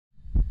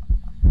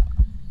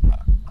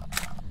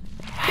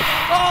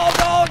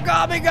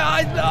coming,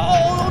 guys! No!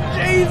 Oh,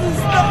 Jesus,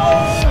 no!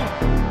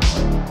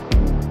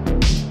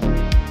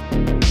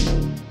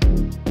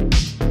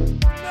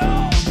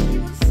 No! She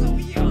was so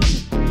young!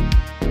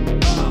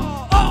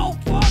 Oh,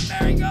 fuck!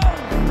 There he goes!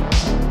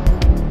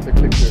 Take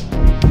picture.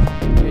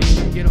 He's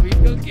gonna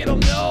get him!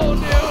 No,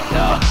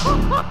 no!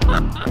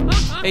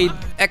 Hey,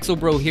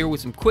 Exobro here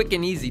with some quick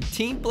and easy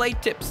team play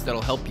tips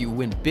that'll help you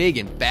win big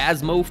in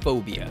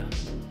Phasmophobia.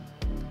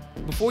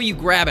 Before you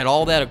grab at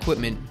all that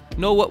equipment,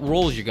 know what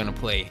roles you're gonna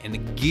play and the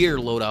gear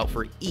loadout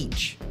for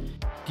each.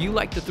 Do you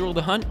like to thrill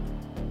the hunt?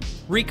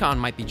 Recon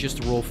might be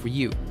just a role for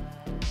you.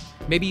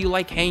 Maybe you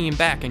like hanging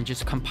back and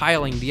just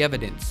compiling the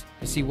evidence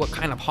to see what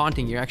kind of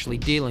haunting you're actually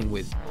dealing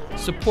with.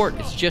 Support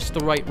is just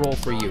the right role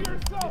for you.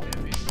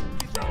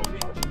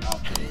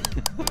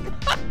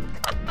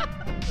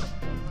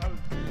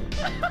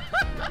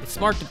 It's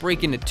smart to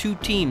break into 2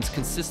 teams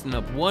consisting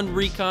of 1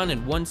 recon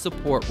and 1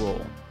 support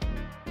role.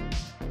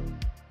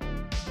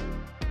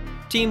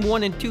 Team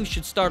 1 and 2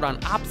 should start on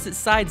opposite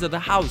sides of the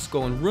house,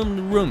 going room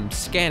to room,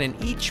 scanning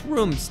each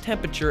room's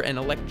temperature and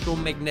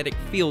electromagnetic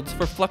fields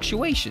for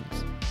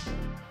fluctuations.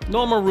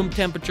 Normal room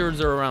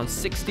temperatures are around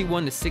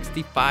 61 to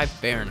 65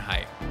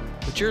 Fahrenheit,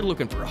 but you're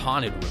looking for a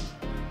haunted room.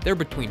 They're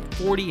between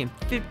 40 and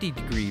 50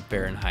 degrees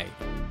Fahrenheit.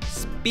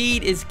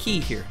 Speed is key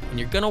here, and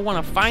you're gonna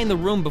wanna find the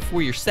room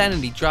before your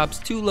sanity drops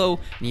too low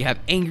and you have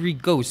angry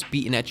ghosts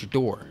beating at your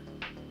door.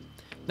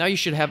 Now you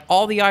should have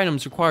all the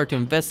items required to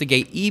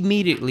investigate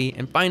immediately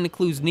and find the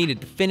clues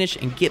needed to finish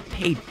and get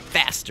paid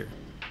faster.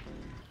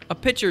 A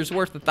picture is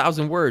worth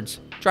 1,000 words.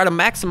 Try to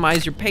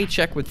maximize your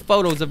paycheck with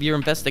photos of your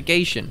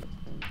investigation.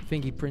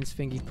 Fingerprints.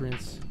 Give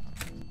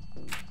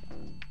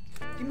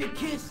me a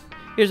kiss.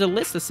 Here's a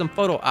list of some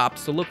photo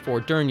ops to look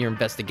for during your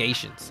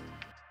investigations.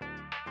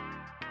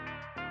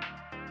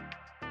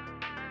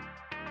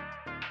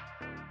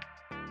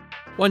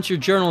 Once your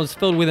journal is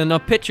filled with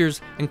enough pictures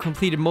and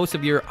completed most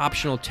of your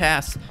optional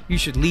tasks, you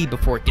should leave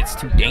before it gets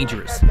too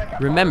dangerous.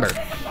 Remember,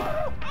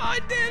 I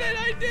did it!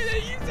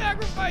 He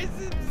sacrificed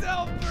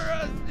himself for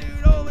us,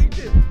 dude! Holy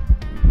shit!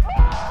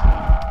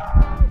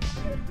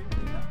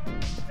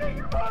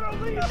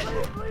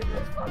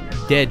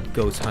 Dead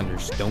ghost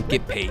hunters don't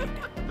get paid.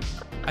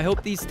 I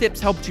hope these tips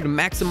helped you to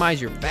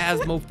maximize your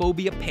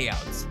Phasmophobia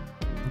payouts.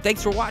 And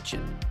thanks for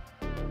watching.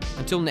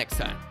 Until next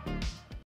time.